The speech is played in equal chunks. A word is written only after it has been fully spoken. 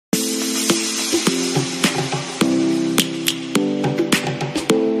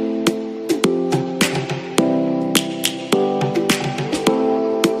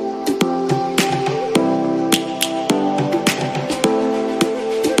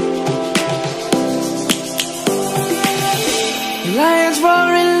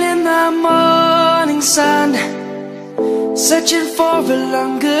roaring in the morning sun, searching for a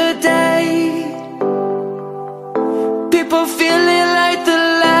longer day. People feeling like the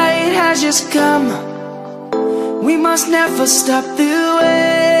light has just come. We must never stop the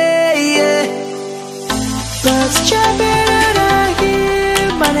way. Birds chirping and I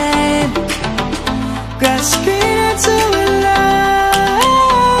hear my name, grasping into a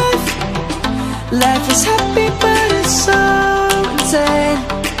life. Life is happy but it's so insane.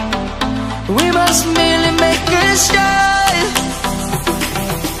 We must merely make a start.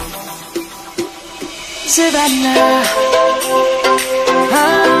 Savannah,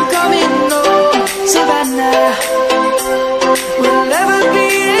 I'm coming home. Savannah, we'll never be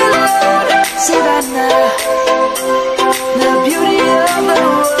alone. Savannah, the beauty of the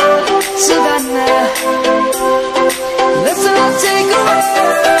world. Savannah, let's all take a walk.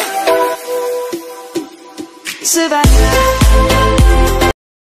 Savannah.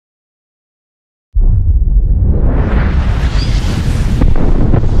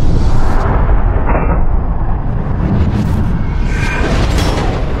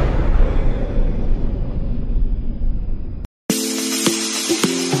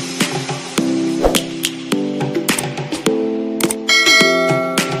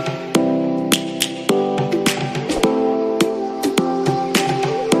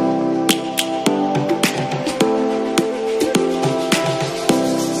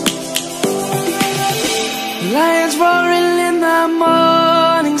 Lions roaring in the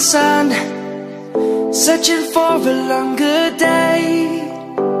morning sun, searching for a longer day.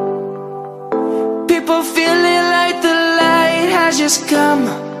 People feeling like the light has just come.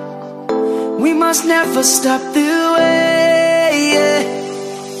 We must never stop the way.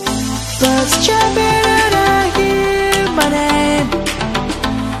 Birds chirping and I hear my name,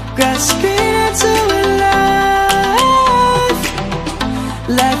 grasping into a life.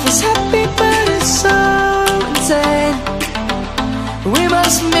 Life is happy but it's so insane. We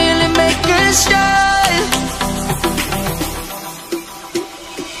must merely make a start.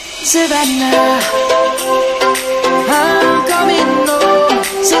 Savannah, I'm coming home.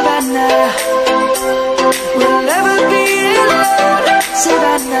 Savannah, we'll never be alone.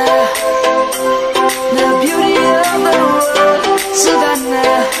 Savannah, the beauty of the world.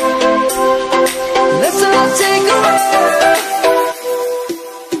 Savannah, let's all take a walk.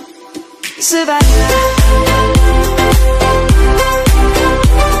 Savannah.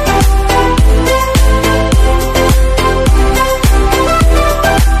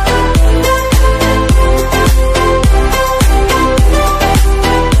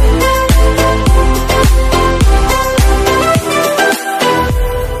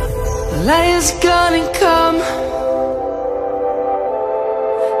 Lion's gonna come.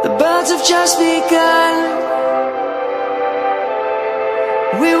 The birds have just begun.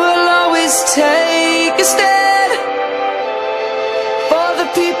 We will always take a stand for the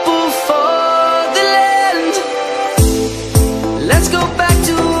people, for the land. Let's go back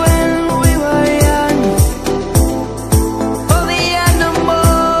to when we were young. For the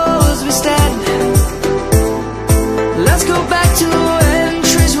animals we stand. Let's go back to when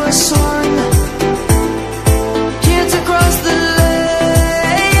trees were swung. Kids across the land.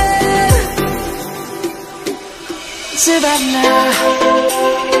 Savannah,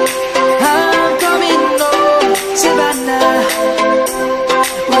 I'm coming home. Savannah,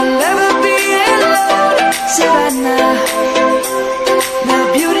 we'll never be alone. Savannah, the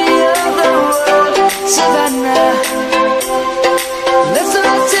beauty of the world. Savannah, let's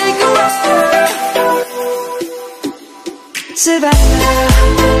all take a walk. Savannah,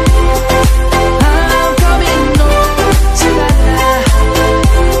 I'm coming home. Savannah,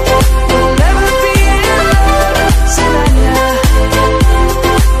 we'll never be alone. Savannah,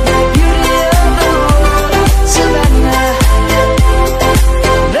 the beauty of the world. Savannah,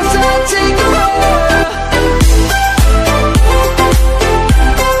 let's all take a walk.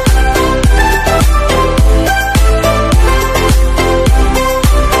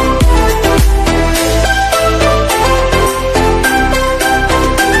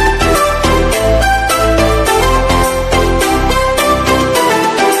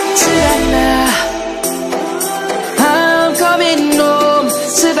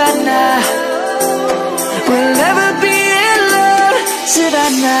 Savannah, we'll never be alone.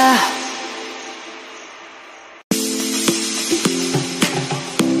 Savannah.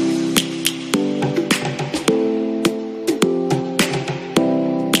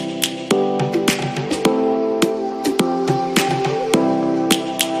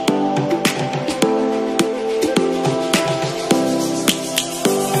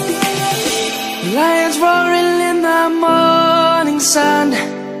 Lions roaring in the morning sun,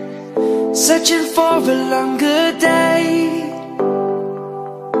 searching for a longer day.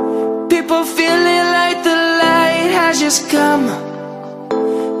 People feeling like the light has just come.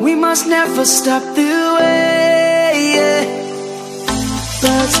 We must never stop the way, yeah.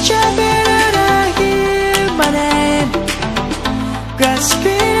 Birds jumping and I hear my name,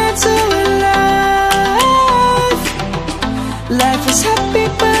 grasping into a life. Life is happy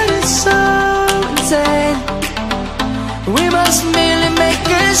but it's so insane. We must merely make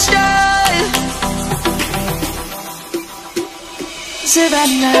a start.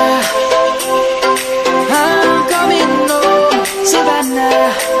 Savannah, I'm coming home. Savannah,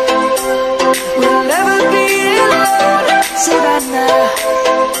 we'll never be alone. Savannah,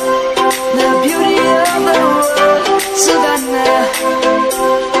 the beauty of the world. Savannah,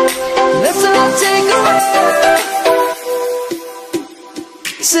 let's all take a walk.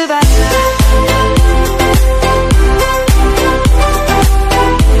 Savannah,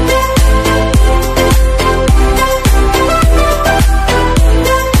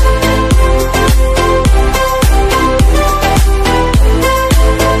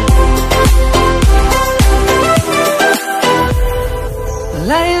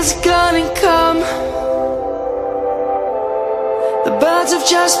 lion's gonna come. The birds have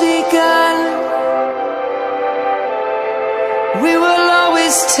just begun. We will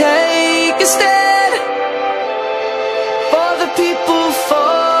always take a stand for the people,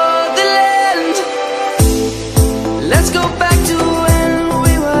 for the land. Let's go back to when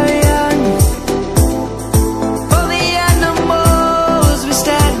we were young. For the animals we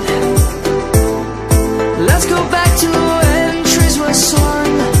stand. Let's go back to when trees were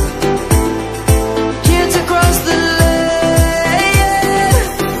swung, kids across the land.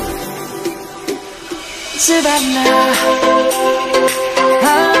 Savannah,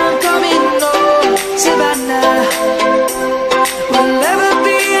 I'm coming home. Savannah, we'll never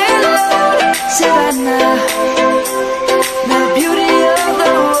be alone. Savannah, the beauty of the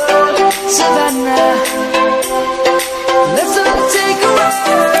world. Savannah, let's all take a walk.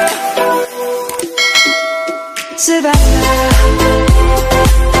 Savannah,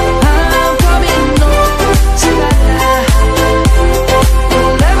 I'm coming home. Savannah,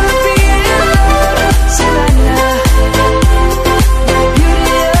 we'll never be alone. Savannah, the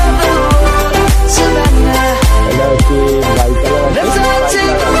beauty of the world. Savannah, let's all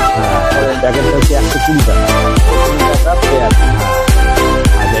take a walk. প্যাকেটটা হচ্ছে 120 টাকা, 120 টাকা pair.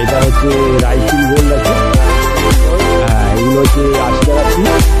 আচ্ছা, এটা হচ্ছে raising gold আছে, এগুলো হচ্ছে 80 টাকা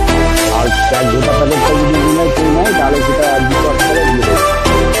পিস। আর প্যাক গোটা প্যাকেটটা যদি কেউ নেয় তাহলে সেটা 200 টাকা দিয়ে দেবে।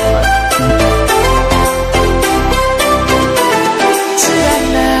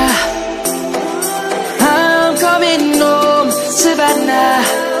 Savannah, I'm coming home. Savannah,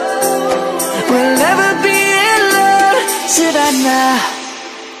 we'll never be alone. Savannah,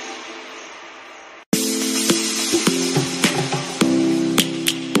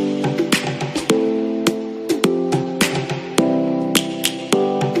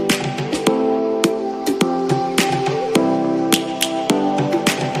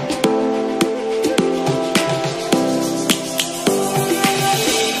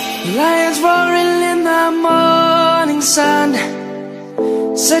 lions roaring in the morning sun,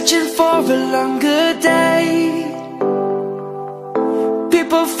 searching for a longer day.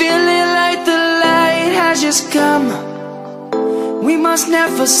 People feeling like the light has just come. We must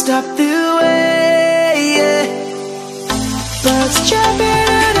never stop the way, yeah. Birds jumping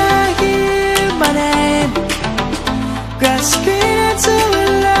and I hear my name, grasping into a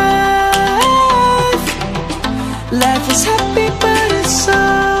life. Life is happy but it's so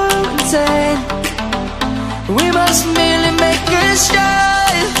insane. We must merely make a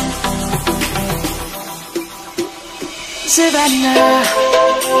start. Savannah,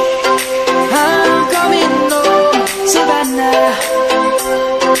 I'm coming home. Savannah,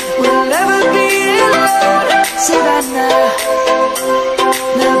 we'll never be alone. Savannah,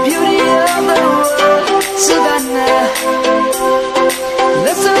 the beauty of the world. Savannah,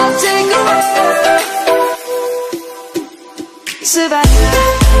 let's all take a walk. Savannah,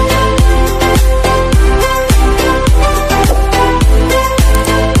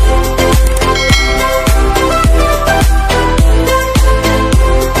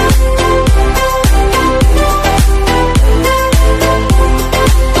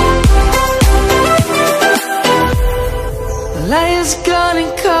 lion's gonna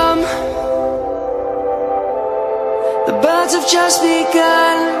come. The birds have just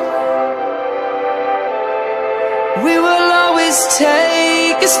begun. We will always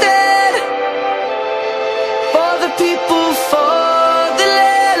take a stand for the people, for the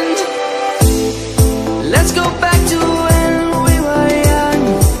land. Let's go back to when we were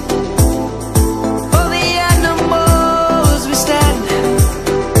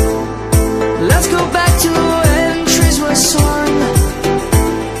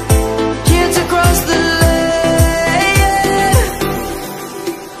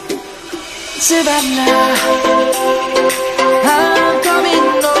Savannah, I'm coming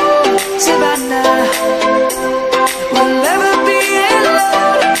home, Savannah. We'll never be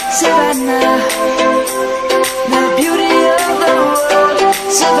alone, Savannah. The beauty of the world,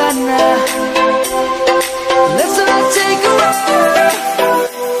 Savannah. Let's all take a walk,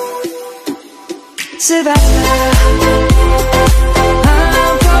 Savannah.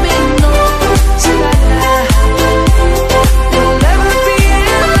 I'm coming home, Savannah. We'll never be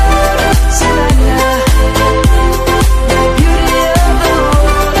alone, Savannah. The beauty of the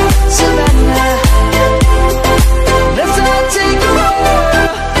world, Savannah. Let's all take a walk.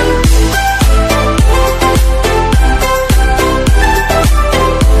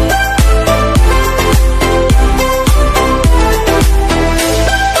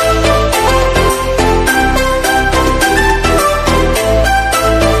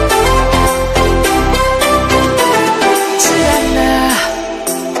 Savannah,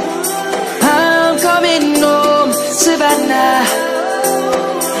 I'm coming home, Savannah.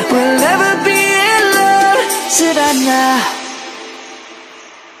 We'll never be alone, Savannah.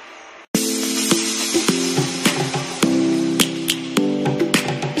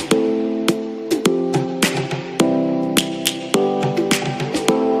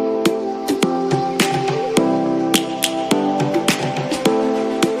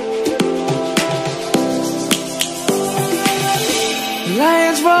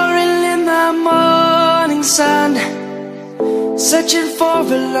 Lions roaring in the morning sun, searching for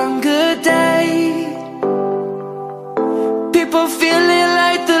a longer day. People feeling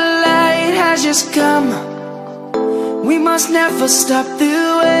like the light has just come. We must never stop the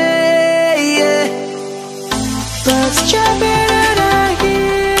way. Birds chirping